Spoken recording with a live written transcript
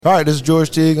All right, this is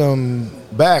George Teague. I'm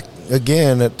back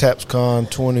again at TAPPS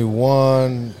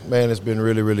 21. Man, it's been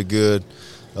really, really good.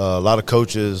 A lot of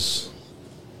coaches,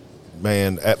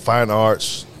 man, at Fine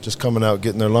Arts, just coming out,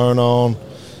 getting their learn on,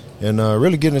 and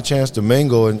really getting a chance to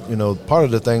mingle. And, you know, part of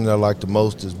the thing that I like the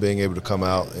most is being able to come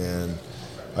out and,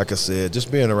 like I said,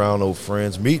 just being around old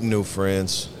friends, meeting new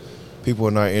friends, people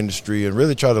in our industry, and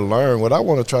really try to learn. What I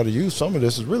want to try to use some of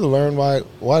this is really learn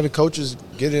why the coaches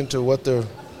get into what they're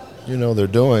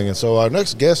doing. And so our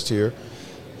next guest here,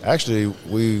 actually,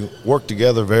 we work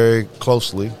together very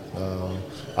closely.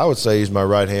 I would say he's my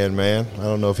right-hand man. I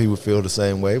don't know if he would feel the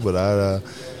same way, but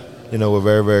we're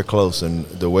very, very close. And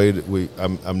the way that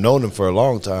I've known him for a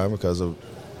long time because I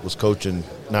was coaching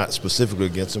not specifically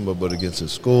against him, but against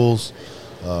his schools.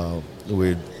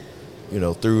 Through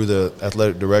the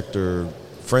athletic director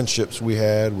friendships we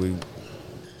had,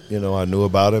 I knew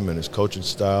about him and his coaching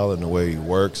style and the way he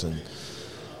works. And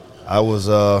I was,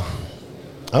 I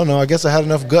guess I had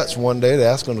enough guts one day to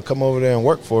ask him to come over there and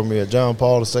work for me at John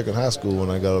Paul II High School when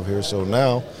I got over here. So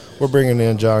now we're bringing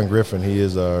in John Griffin. He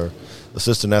is our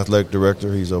assistant athletic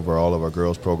director. He's over all of our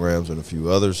girls programs and a few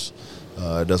others.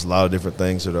 Does a lot of different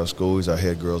things at our school. He's our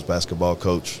head girls basketball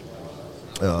coach.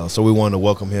 So we wanted to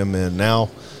welcome him in now.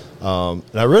 And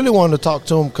I really wanted to talk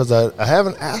to him because I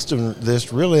haven't asked him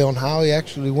this really on how he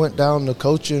actually went down the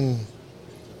coaching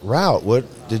route. What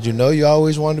did you know you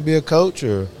always wanted to be a coach,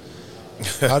 or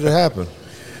how did it happen?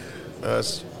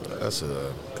 That's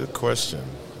a good question.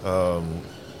 Wow,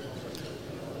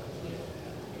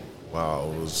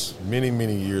 it was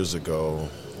many years ago.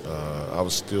 I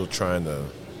was still trying to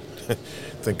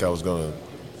think I was going to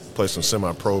play some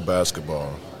semi-pro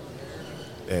basketball,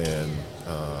 and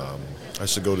I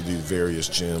should go to these various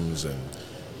gyms and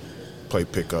play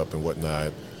pickup and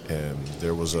whatnot. And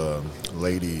there was a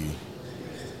lady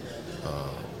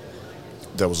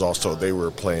that was also, they were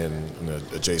playing in an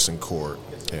adjacent court,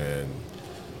 and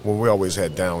when we always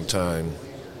had downtime,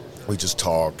 we just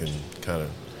talk and kind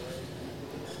of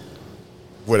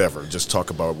just talk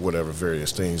about whatever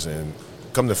various things. And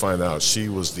come to find out, she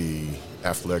was the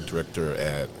athletic director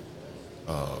at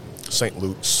St.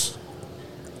 Luke's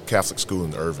Catholic School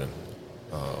in Irvin.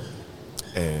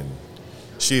 And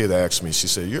she had asked me, she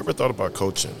said, "You ever thought about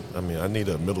coaching? I mean, I need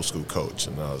a middle school coach."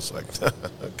 And I was like, I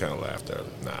kind of laughed at her.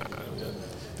 Nah,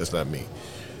 that's not me.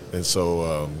 And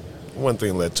so one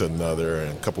thing led to another,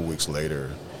 and a couple weeks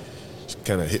later, she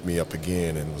kind of hit me up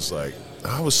again and was like,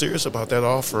 "I was serious about that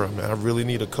offer. I mean, I really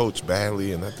need a coach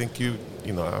badly, and I think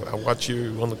I watch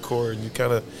you on the court,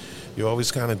 and you're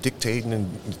always kind of dictating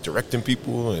and directing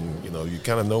people, and, you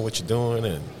kind of know what you're doing,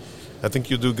 and I think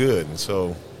you'll do good." And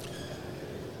so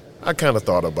I kind of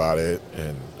thought about it,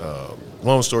 and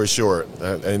long story short,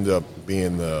 I ended up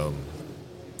being the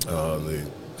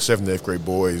 7th and 8th grade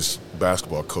boys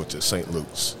basketball coach at St.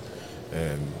 Luke's,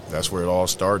 and that's where it all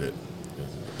started. And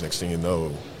next thing you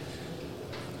know,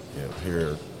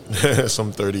 here,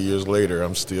 some 30 years later,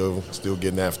 I'm still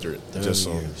getting after it. Just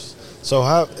years. So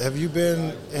how have you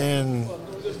been in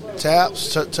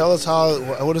TAPPS? Tell us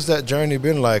what has that journey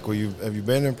been like? Have you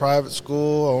been in private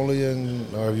school or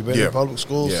have you been in public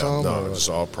school? It's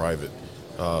all private.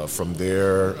 From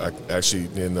there, I actually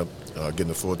ended up getting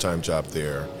a full-time job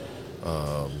there.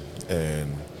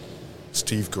 And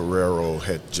Steve Guerrero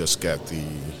had just got the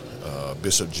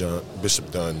Bishop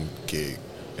Dunn gig,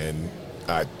 and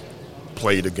I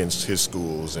played against his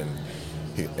schools, and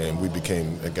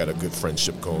I got a good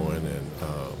friendship going, and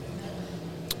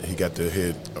he got the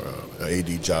head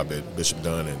AD job at Bishop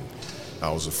Dunn, and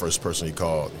I was the first person he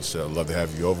called. He said, "I'd love to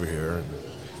have you over here,"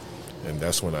 and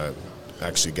that's when I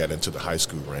actually got into the high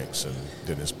school ranks, and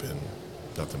then it's been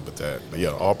nothing but that. But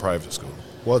yeah, all private school.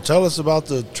 Well, tell us about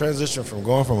the transition from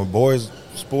going from a boys'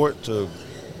 sport to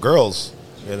girls.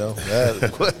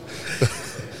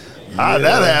 How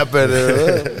that happened?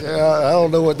 I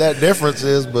don't know what that difference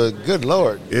is, but good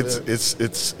Lord,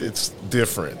 it's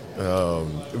different.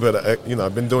 But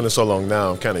I've been doing it so long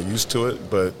now, I'm kind of used to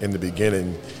it. But in the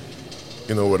beginning,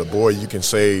 with a boy you can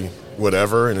say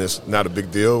whatever, and it's not a big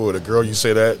deal. With a girl, you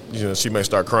say that, she may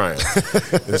start crying.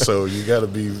 And so you got to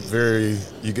be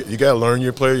you got to learn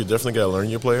your player. You definitely got to learn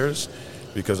your players,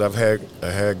 because I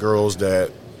had girls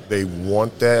that they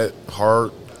want that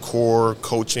hardcore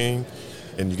coaching,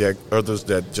 and you got others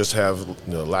that just have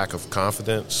lack of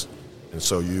confidence, and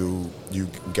so you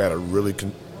got to really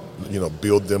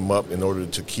build them up in order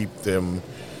to keep them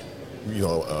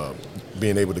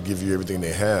being able to give you everything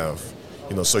they have.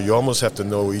 So you almost have to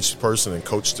know each person and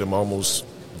coach them almost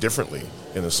differently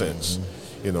in a sense.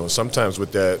 Mm-hmm. Sometimes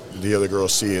with that, the other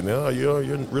girls see it, and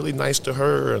you're really nice to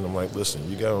her, and I'm like, listen,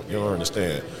 you don't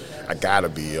understand. I gotta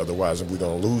be, otherwise we're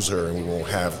gonna lose her and we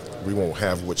won't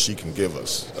have what she can give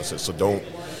us. I said, so don't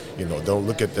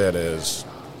look at that as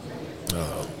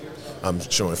I'm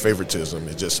showing favoritism.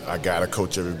 It's just I gotta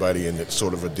coach everybody in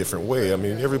sort of a different way. I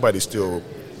mean, everybody still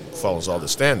follows all the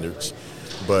standards,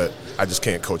 but I just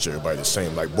can't coach everybody the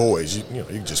same. Like boys,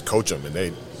 you just coach them and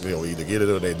they'll either get it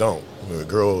or they don't. With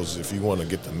girls, if you want to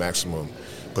get the maximum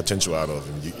potential out of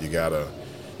them,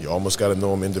 you almost got to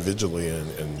know them individually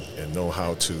and know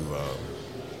how to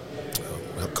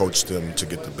coach them to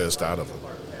get the best out of them.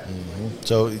 Mm-hmm.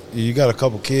 So you got a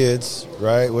couple kids,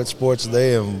 right? What sports are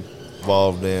they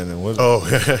involved in? And what?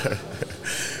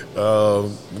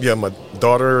 Yeah, my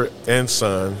daughter and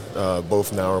son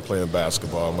both now are playing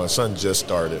basketball. My son just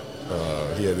started.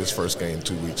 He had his first game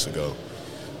 2 weeks ago.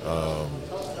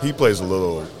 He plays a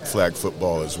little flag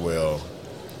football as well.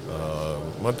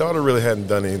 My daughter really hadn't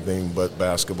done anything but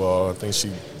basketball. I think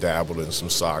she dabbled in some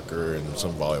soccer and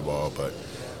some volleyball, but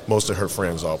most of her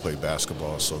friends all play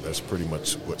basketball, so that's pretty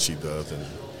much what she does. And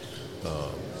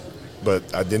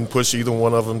but I didn't push either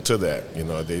one of them to that.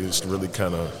 They just really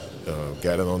kind of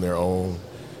got it on their own.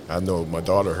 I know my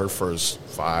daughter, her first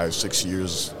 5-6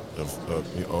 years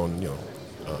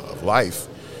of life,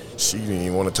 she didn't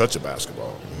even want to touch a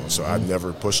basketball. So I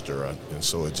never pushed her, and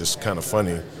so it's just kind of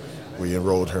funny. We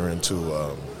enrolled her into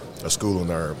a school in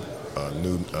our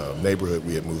new neighborhood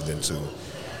we had moved into,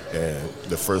 and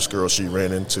the first girl she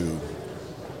ran into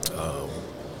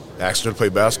asked her to play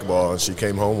basketball, and she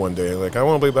came home one day and like, I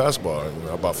want to play basketball. And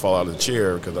I about fall out of the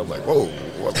chair because I'm like, whoa,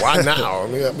 why now? I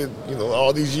mean,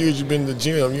 all these years you've been in the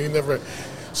gym, you ain't never.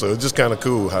 So it's just kind of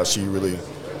cool how she really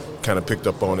kind of picked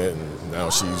up on it, and now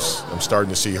I'm starting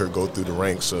to see her go through the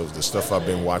ranks of the stuff I've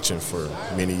been watching for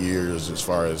many years as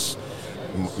far as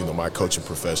my coaching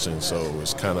profession. So I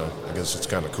guess it's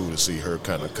kind of cool to see her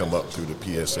kind of come up through the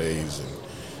PSAs and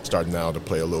starting now to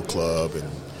play a little club, and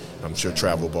I'm sure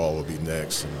travel ball will be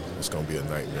next, and it's going to be a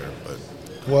nightmare. But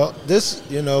well, this,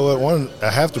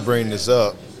 I have to bring this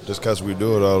up just because we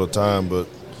do it all the time, but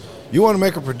you want to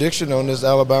make a prediction on this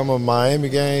Alabama-Miami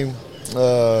game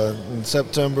in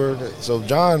September? So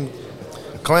John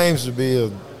claims to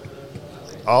be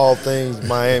all things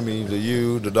Miami to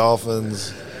you, the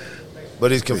Dolphins,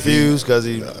 but he's confused because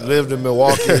he lived in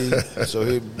Milwaukee,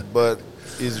 but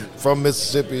he's from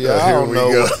Mississippi. I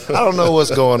don't know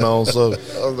what's going on. So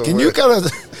can you kind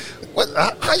of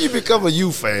how you become a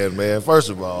U fan, man? First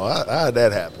of all, how did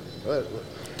that happen?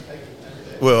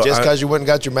 Well, just because you went and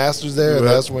got your master's there, and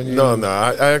that's when you. No.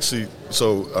 I actually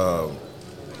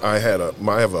I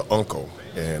have an uncle,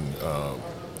 and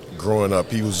growing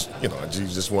up, he was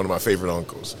he's just one of my favorite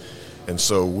uncles, and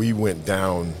so we went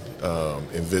down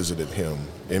and visited him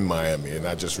in Miami. And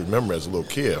I just remember as a little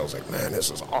kid, I was like, man,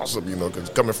 this is awesome, because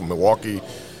coming from Milwaukee,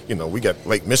 we got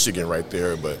Lake Michigan right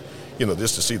there, but,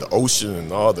 just to see the ocean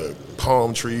and all the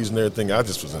palm trees and everything, I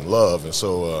just was in love. And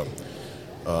so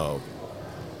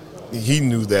he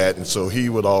knew that, and so he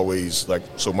would always,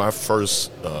 so my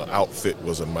first outfit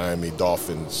was a Miami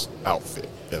Dolphins outfit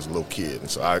as a little kid. And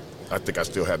so I think I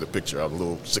still had the picture. I was a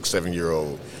little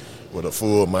 6-7-year-old with a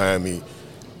full Miami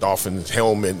Dolphins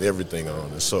helmet and everything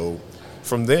on. And so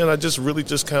from then, I just really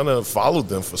just kind of followed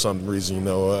them for some reason.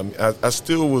 I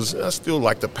still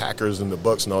like the Packers and the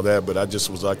Bucks and all that, but I just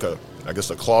was like a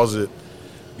closet,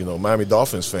 Miami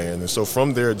Dolphins fan. And so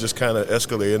from there, it just kind of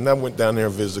escalated. And I went down there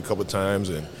and visited a couple of times.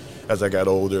 And as I got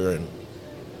older,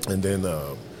 and then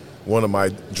one of my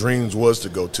dreams was to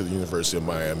go to the University of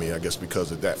Miami. I guess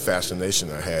because of that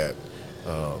fascination I had.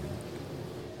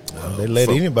 They let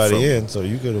anybody in, so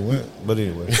you could have went. But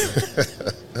anyway,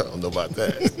 I don't know about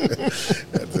that.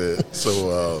 That's it.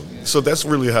 So that's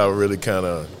really how it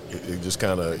just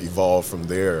kind of evolved from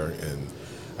there. And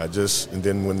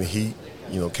then when the Heat,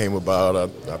 came about,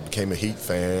 I became a Heat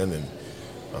fan, and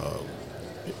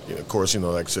of course,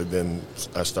 like I said, then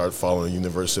I started following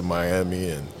University of Miami,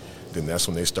 and then that's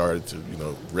when they started to,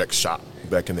 wreck shop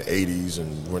back in the '80s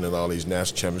and winning all these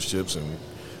national championships and.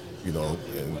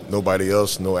 And nobody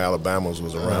else, no Alabamas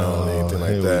was around, anything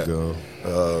like that.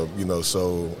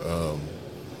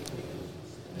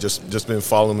 Just been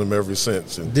following them ever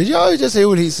since. And did y'all just hear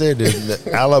what he said? That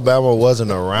Alabama wasn't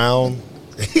around?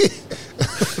 I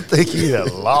think he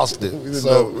had lost it. We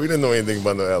didn't know anything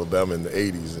about no Alabama in the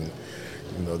 '80s, and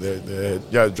they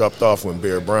had dropped off when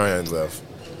Bear Bryant left.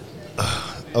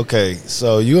 Okay,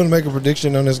 so you want to make a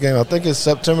prediction on this game? I think it's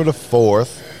September the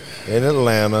 4th in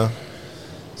Atlanta.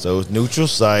 So it's neutral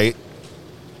site.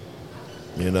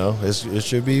 It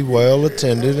should be well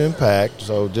attended and packed.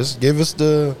 So just give us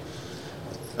the.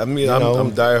 I mean,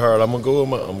 I'm diehard. I'm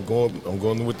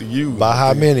going with the U. By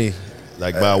how many?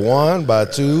 Like by 1, by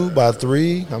 2, by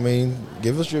 3. I mean,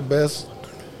 give us your best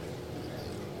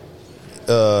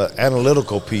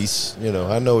analytical piece. You know,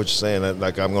 I know what you're saying.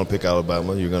 Like, I'm going to pick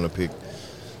Alabama. You're going to pick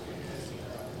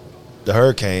the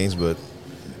Hurricanes, but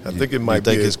I think it might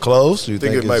think it's close. I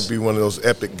think it might be one of those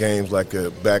epic games like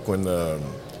back when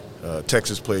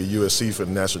Texas played USC for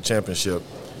the national championship,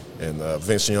 and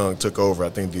Vince Young took over. I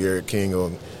think De'Aaron King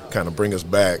will kind of bring us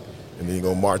back, and then you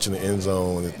go march in the end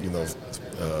zone, you know,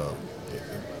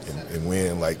 and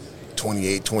win like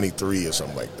 28-23 or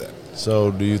something like that. So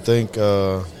do you think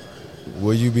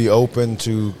will you be open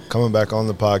to coming back on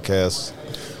the podcast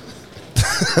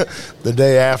the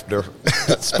day after?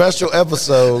 Special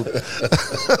episode.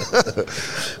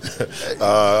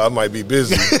 I might be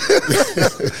busy.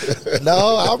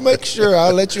 No, I'll make sure.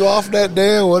 I'll let you off that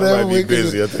day or whatever. I might be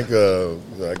busy. I think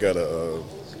I got a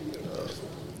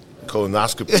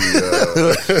colonoscopy.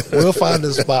 We'll find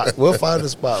a spot. We'll find a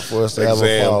spot for us to have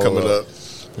a follow-up coming up.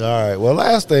 All right. Well,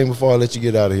 last thing before I let you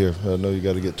get out of here. I know you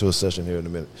got to get to a session here in a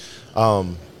minute.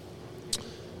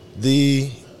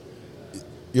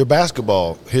 Your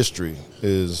basketball history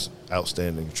is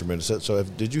outstanding, tremendous. So,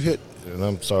 did you hit? And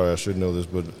I'm sorry, I should know this,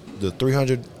 but the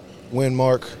 300 win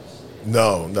mark?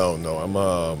 No.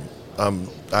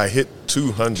 I hit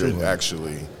 200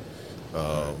 actually.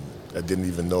 I didn't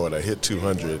even know it. I hit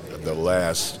 200 the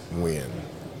last win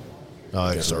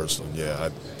against Ursuline.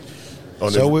 Yeah.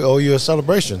 So we owe you a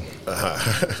celebration.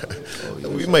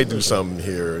 We might do something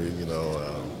here, you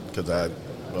know, because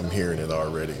I'm hearing it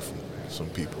already from some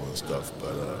people and stuff.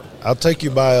 But I'll take you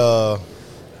by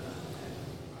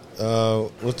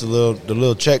what's the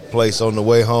little Czech place on the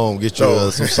way home? Get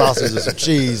you some sausage and some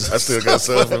cheese. I still got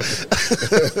some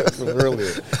from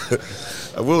earlier.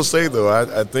 I will say though,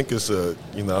 I think it's I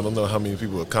don't know how many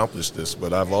people accomplished this,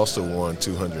 but I've also won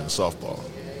 200 in softball.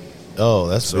 Oh,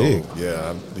 that's big.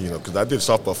 Yeah, because I did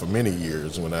softball for many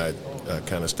years when I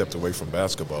kind of stepped away from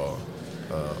basketball,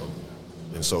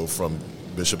 and so from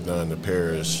Bishop Dunn to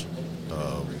Parrish,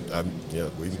 I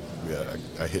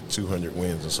hit 200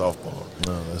 wins in softball.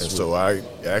 Oh, that's and so I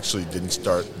actually didn't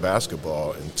start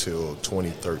basketball until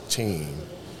 2013,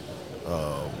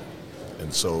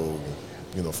 and so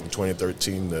from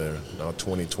 2013 to now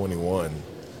 2021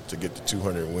 to get to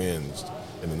 200 wins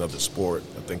in another sport,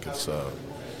 I think it's.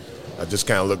 I just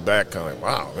kind of look back, kind of like,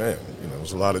 wow, man, it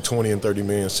was a lot of 20 and 30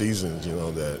 million seasons,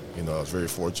 that, I was very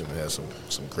fortunate to have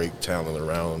some great talent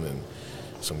around and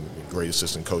some great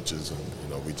assistant coaches, and,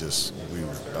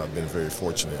 I've been very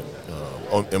fortunate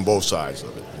in both sides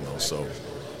of it, so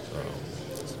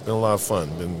it's been a lot of fun.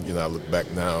 Then, I look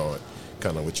back now at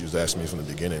kind of what you was asking me from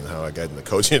the beginning, how I got into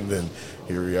coaching, and then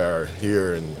here we are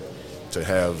here, and to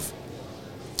have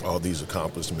all these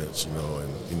accomplishments, and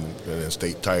a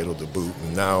state title to boot,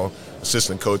 and now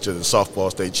assistant coach at the softball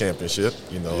state championship.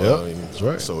 That's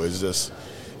right. So it's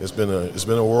been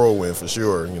a whirlwind for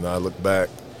sure. I look back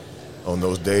on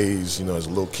those days, as a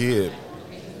little kid,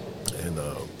 and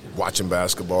watching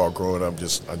basketball growing up.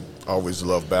 I always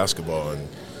loved basketball, and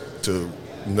to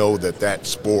know that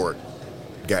sport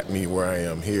got me where I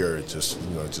am here, it's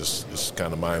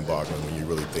kind of mind-boggling when you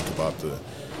really think about the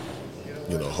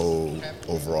whole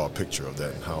overall picture of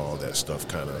that and how all that stuff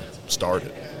kind of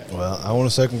started. Well, I want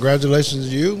to say congratulations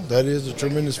to you. That is a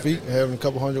tremendous feat, having a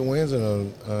couple hundred wins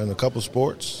in a couple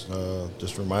sports.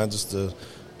 Just reminds us the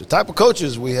type of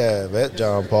coaches we have at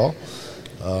John Paul.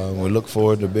 We look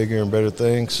forward to bigger and better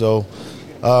things. So,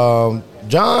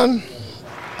 John,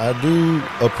 I do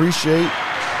appreciate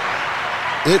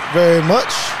it very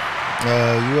much.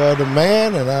 You are the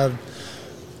man, and I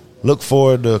look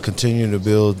forward to continuing to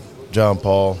build John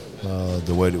Paul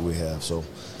the way that we have. So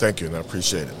thank you, and I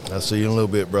appreciate it. I'll see you in a little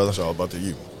bit, brother. It's all about the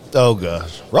you. Oh,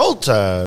 gosh. Roll time.